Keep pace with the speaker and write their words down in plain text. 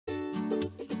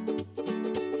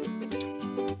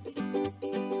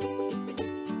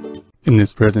In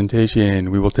this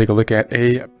presentation, we will take a look at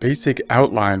a basic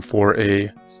outline for a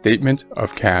statement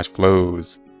of cash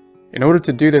flows. In order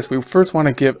to do this, we first want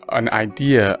to give an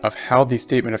idea of how the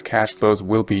statement of cash flows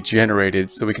will be generated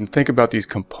so we can think about these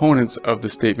components of the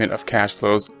statement of cash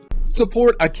flows.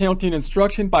 Support accounting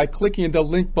instruction by clicking the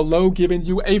link below, giving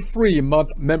you a free month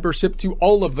membership to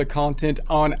all of the content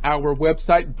on our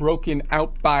website, broken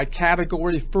out by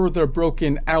category, further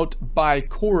broken out by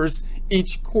course.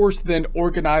 Each course then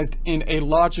organized in a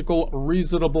logical,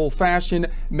 reasonable fashion,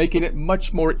 making it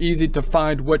much more easy to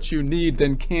find what you need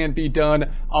than can be done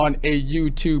on a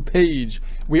YouTube page.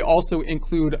 We also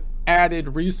include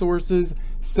added resources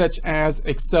such as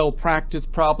Excel practice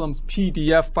problems,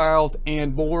 PDF files,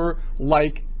 and more,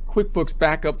 like QuickBooks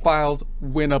backup files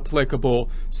when applicable.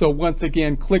 So once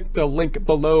again, click the link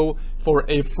below for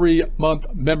a free month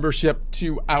membership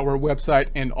to our website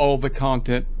and all the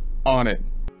content on it.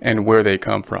 And where they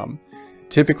come from.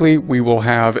 Typically, we will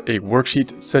have a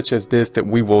worksheet such as this that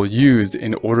we will use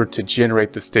in order to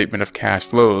generate the statement of cash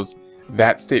flows.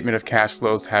 That statement of cash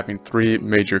flows having three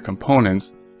major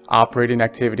components: operating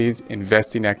activities,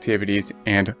 investing activities,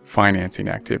 and financing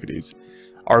activities.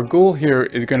 Our goal here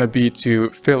is going to be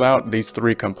to fill out these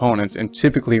three components, and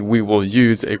typically we will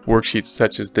use a worksheet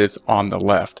such as this on the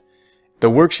left.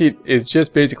 The worksheet is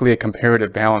just basically a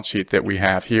comparative balance sheet that we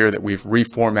have here that we've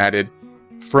reformatted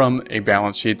from a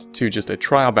balance sheet to just a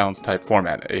trial balance type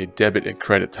format, a debit and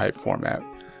credit type format.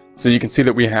 So you can see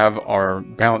that we have our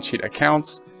balance sheet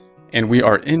accounts, and we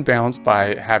are in balance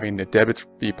by having the debits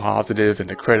be positive and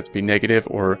the credits be negative,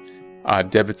 or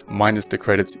debits minus the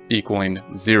credits equaling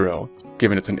 0,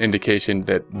 giving us an indication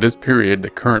that this period, the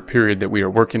current period that we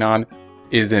are working on,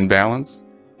 is in balance.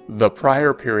 The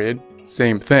prior period,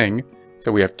 same thing.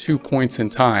 So we have 2 points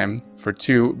in time for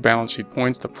two balance sheet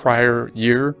points: the prior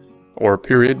year or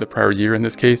period, the prior year in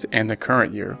this case, and the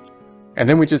current year. And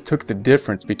then we just took the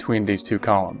difference between these two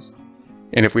columns.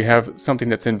 And if we have something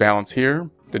that's in balance here,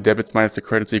 the debits minus the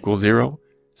credits equal 0.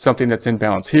 Something that's in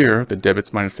balance here, the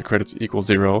debits minus the credits equal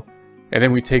 0. And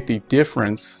then we take the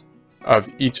difference of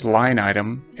each line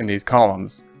item in these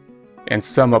columns and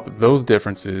sum up those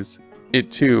differences. It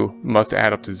too must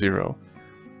add up to 0.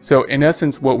 So in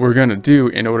essence, what we're going to do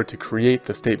in order to create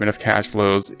the statement of cash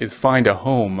flows is find a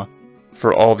home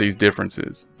for all these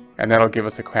differences. And that'll give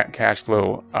us a cash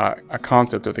flow, a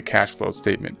concept of the cash flow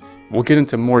statement. We'll get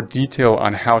into more detail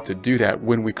on how to do that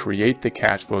when we create the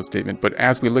cash flow statement, but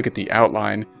as we look at the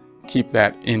outline, keep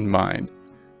that in mind.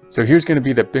 So here's going to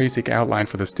be the basic outline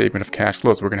for the statement of cash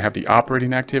flows. We're going to have the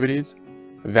operating activities.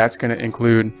 That's going to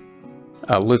include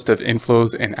a list of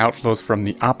inflows and outflows from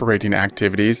the operating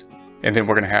activities, and then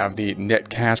we're going to have the net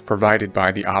cash provided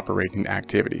by the operating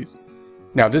activities.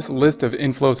 Now, this list of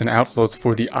inflows and outflows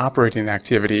for the operating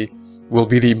activity will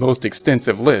be the most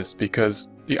extensive list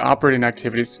because the operating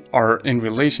activities are in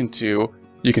relation to,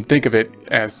 you can think of it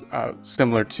as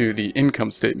similar to the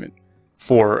income statement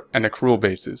for an accrual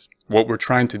basis. What we're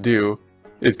trying to do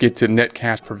is get to net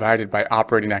cash provided by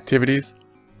operating activities,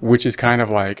 which is kind of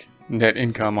like net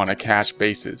income on a cash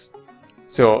basis.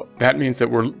 So that means that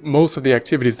most of the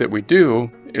activities that we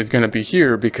do is going to be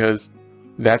here because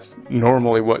that's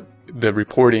normally what the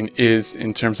reporting is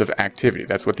in terms of activity.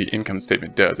 That's what the income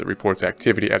statement does. It reports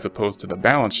activity as opposed to the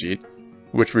balance sheet,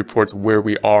 which reports where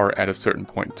we are at a certain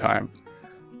point in time.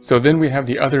 So then we have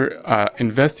the other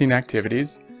investing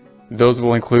activities. Those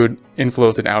will include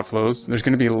inflows and outflows. There's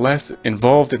going to be less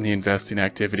involved in the investing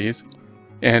activities.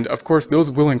 And of course, those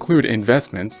will include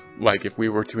investments, like if we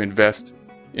were to invest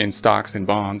in stocks and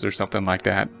bonds or something like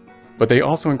that. But they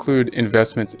also include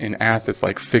investments in assets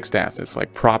like fixed assets,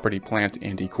 like property, plant,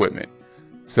 and equipment.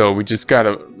 So we just got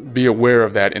to be aware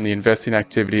of that in the investing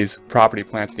activities. Property,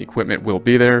 plant, and equipment will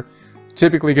be there.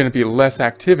 Typically going to be less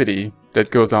activity that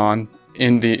goes on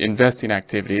in the investing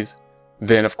activities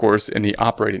than, of course, in the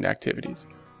operating activities.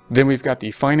 Then we've got the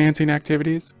financing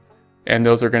activities, and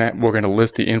those are we're going to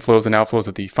list the inflows and outflows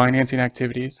of the financing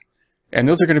activities. And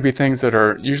those are going to be things that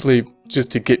are usually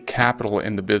just to get capital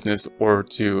in the business or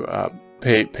to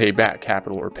pay back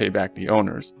capital or pay back the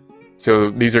owners. So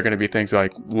these are going to be things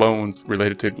like loans,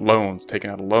 related to loans,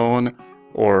 taking out a loan,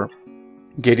 or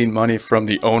getting money from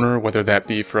the owner, whether that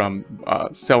be from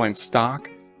selling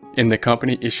stock in the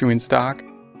company, issuing stock,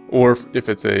 or if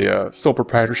it's a sole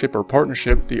proprietorship or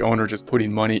partnership, the owner just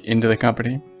putting money into the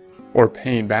company, or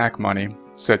paying back money,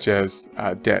 such as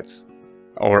debts.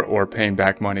 Or paying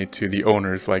back money to the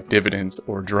owners like dividends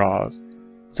or draws.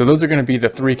 So those are going to be the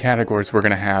three categories we're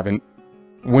going to have. And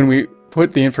when we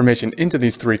put the information into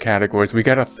these three categories, we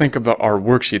got to think about our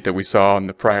worksheet that we saw in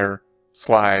the prior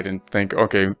slide and think,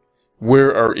 okay,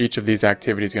 where are each of these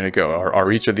activities going to go?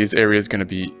 Are each of these areas going to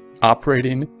be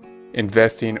operating,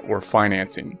 investing, or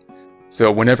financing?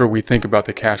 So whenever we think about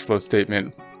the cash flow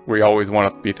statement, we always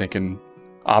want to be thinking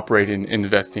operating,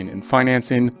 investing, and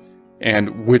financing,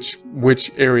 and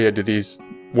which area do these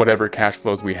whatever cash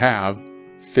flows we have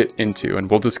fit into. And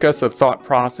we'll discuss a thought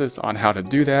process on how to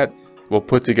do that. We'll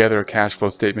put together a cash flow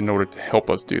statement in order to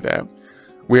help us do that.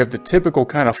 We have the typical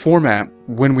kind of format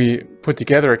when we put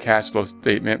together a cash flow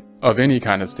statement of any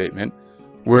kind of statement,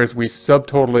 whereas we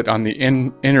subtotal it on the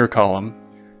inner column,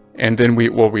 and then we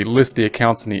list the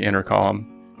accounts in the inner column,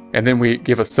 and then we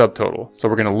give a subtotal. So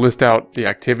we're going to list out the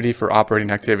activity for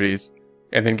operating activities,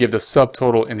 and then give the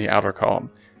subtotal in the outer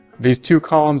column. These two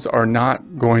columns are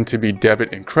not going to be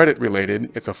debit and credit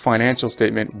related. It's a financial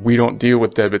statement. We don't deal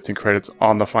with debits and credits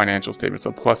on the financial statement. It's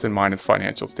a plus and minus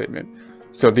financial statement.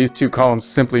 So these two columns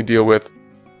simply deal with,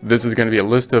 this is going to be a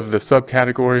list of the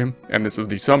subcategory, and this is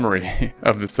the summary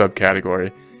of the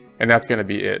subcategory, and that's going to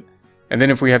be it. And then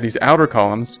if we have these outer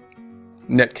columns,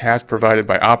 net cash provided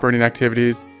by operating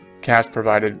activities, cash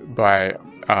provided by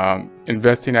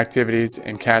investing activities,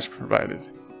 and cash provided.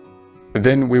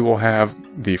 Then we will have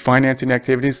the financing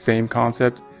activities, same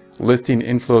concept, listing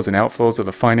inflows and outflows of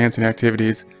the financing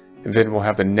activities, and then we'll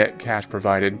have the net cash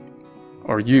provided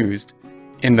or used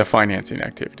in the financing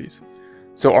activities.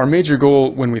 So our major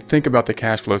goal when we think about the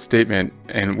cash flow statement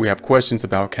and we have questions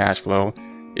about cash flow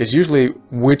is usually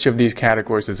which of these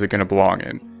categories is it going to belong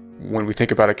in. When we think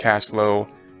about a cash flow,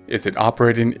 is it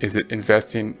operating, is it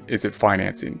investing, is it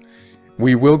financing?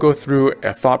 We will go through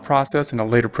a thought process in a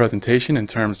later presentation in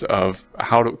terms of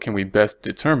can we best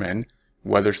determine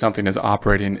whether something is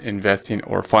operating, investing,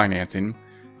 or financing.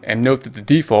 And note that the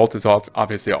default is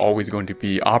obviously always going to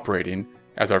be operating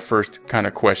as our first kind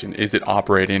of question. Is it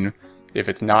operating? If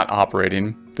it's not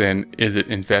operating, then is it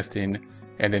investing?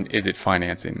 And then is it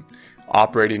financing?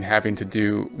 Operating having to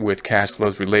do with cash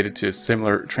flows related to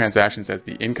similar transactions as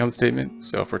the income statement.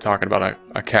 So if we're talking about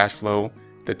a cash flow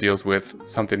that deals with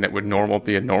something that would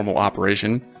be a normal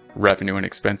operation, revenue and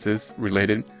expenses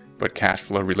related, but cash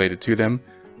flow related to them,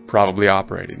 probably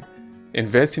operating.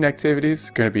 Investing activities,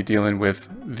 going to be dealing with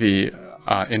the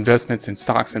investments in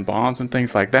stocks and bonds and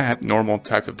things like that, normal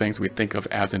types of things we think of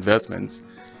as investments,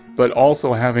 but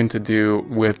also having to do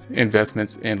with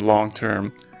investments in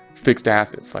long-term fixed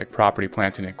assets like property,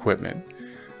 plant, and equipment.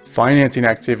 Financing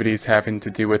activities having to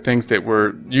do with things that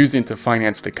we're using to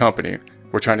finance the company.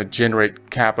 We're trying to generate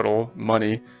capital,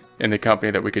 money in the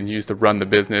company that we can use to run the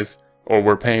business, or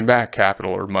we're paying back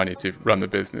capital or money to run the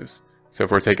business. So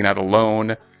if we're taking out a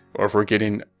loan, or if we're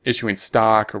issuing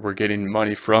stock, or we're getting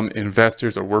money from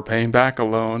investors, or we're paying back a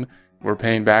loan, we're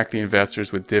paying back the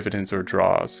investors with dividends or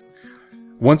draws.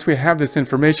 Once we have this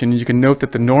information, you can note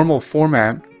that the normal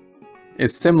format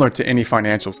is similar to any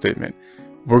financial statement.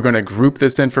 We're going to group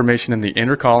this information in the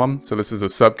inner column. So this is a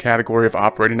subcategory of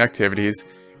operating activities.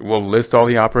 We'll list all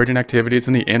the operating activities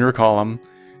in the inner column,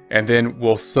 and then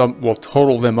we'll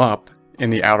total them up in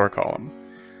the outer column.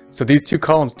 So these two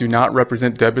columns do not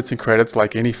represent debits and credits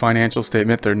like any financial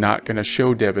statement. They're not going to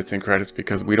show debits and credits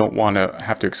because we don't want to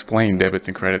have to explain debits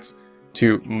and credits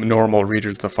to normal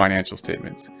readers of the financial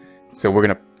statements. So we're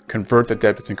going to convert the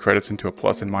debits and credits into a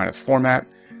plus and minus format,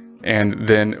 and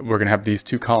then we're going to have these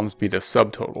two columns be the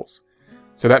subtotals.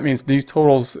 So that means these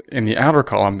totals in the outer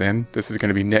column, then, this is going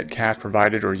to be net cash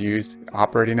provided or used in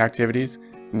operating activities,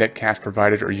 net cash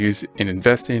provided or used in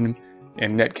investing,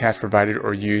 and net cash provided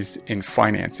or used in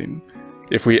financing.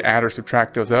 If we add or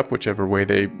subtract those up, whichever way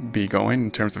they be going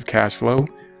in terms of cash flow,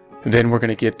 then we're going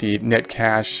to get the net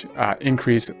cash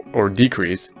increase or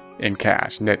decrease in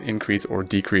cash, net increase or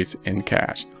decrease in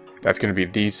cash. That's going to be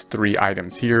these three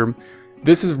items here.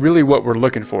 This is really what we're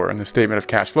looking for in the statement of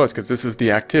cash flows, because this is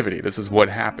the activity. This is what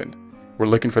happened. We're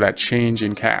looking for that change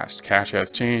in cash. Cash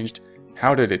has changed.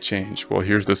 How did it change? Well,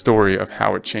 here's the story of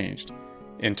how it changed.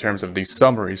 In terms of these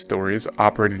summary stories,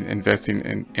 operating,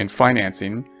 investing, and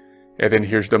financing. And then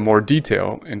here's the more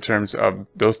detail in terms of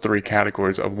those three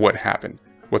categories of what happened,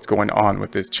 what's going on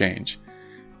with this change.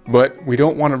 But we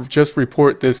don't want to just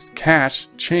report this cash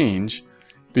change,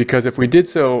 because if we did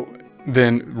so,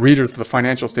 then readers of the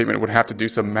financial statement would have to do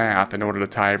some math in order to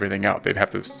tie everything out. They'd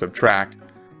have to subtract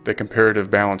the comparative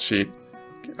balance sheet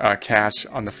cash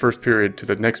on the first period to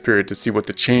the next period to see what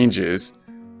the change is,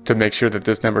 to make sure that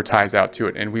this number ties out to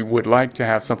it. And we would like to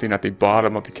have something at the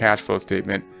bottom of the cash flow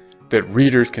statement that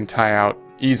readers can tie out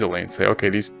easily and say,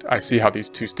 okay, I see how these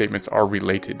two statements are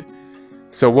related.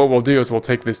 So what we'll do is we'll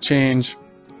take this change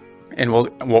and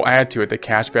we'll add to it the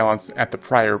cash balance at the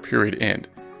prior period end.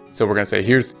 So we're going to say,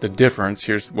 here's the difference,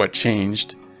 here's what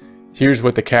changed, Here's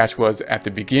what the cash was at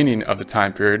the beginning of the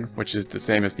time period, which is the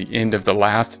same as the end of the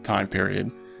last time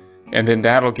period. And then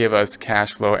that'll give us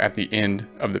cash flow at the end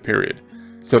of the period.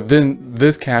 So then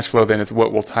this cash flow then is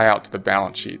what will tie out to the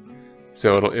balance sheet.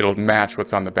 So it'll match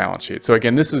what's on the balance sheet. So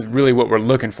again, this is really what we're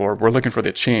looking for. We're looking for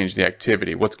the change, the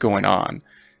activity, what's going on.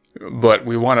 But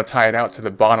we want to tie it out to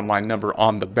the bottom line number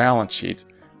on the balance sheet.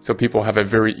 So people have a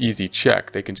very easy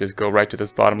check. They can just go right to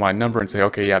this bottom line number and say,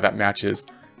 okay, yeah, that matches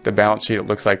the balance sheet. It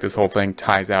looks like this whole thing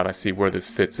ties out. I see where this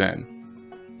fits in.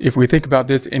 If we think about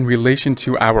this in relation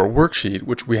to our worksheet,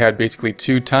 which we had basically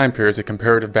two time periods, a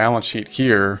comparative balance sheet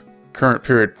here, current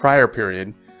period, prior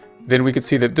period, then we could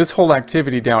see that this whole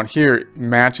activity down here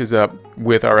matches up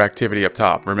with our activity up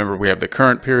top. Remember, we have the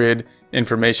current period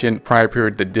information, prior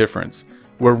period, the difference.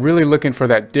 We're really looking for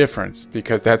that difference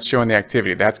because that's showing the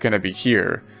activity. That's going to be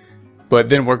here. But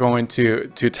then we're going to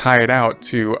tie it out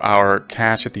to our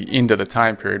cash at the end of the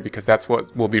time period because that's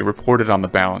what will be reported on the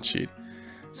balance sheet.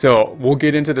 So we'll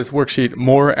get into this worksheet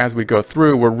more as we go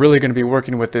through. We're really going to be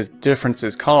working with this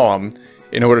differences column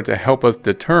in order to help us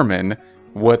determine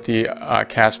what the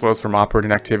cash flows from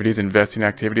operating activities, investing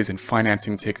activities, and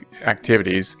financing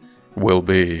activities will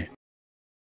be.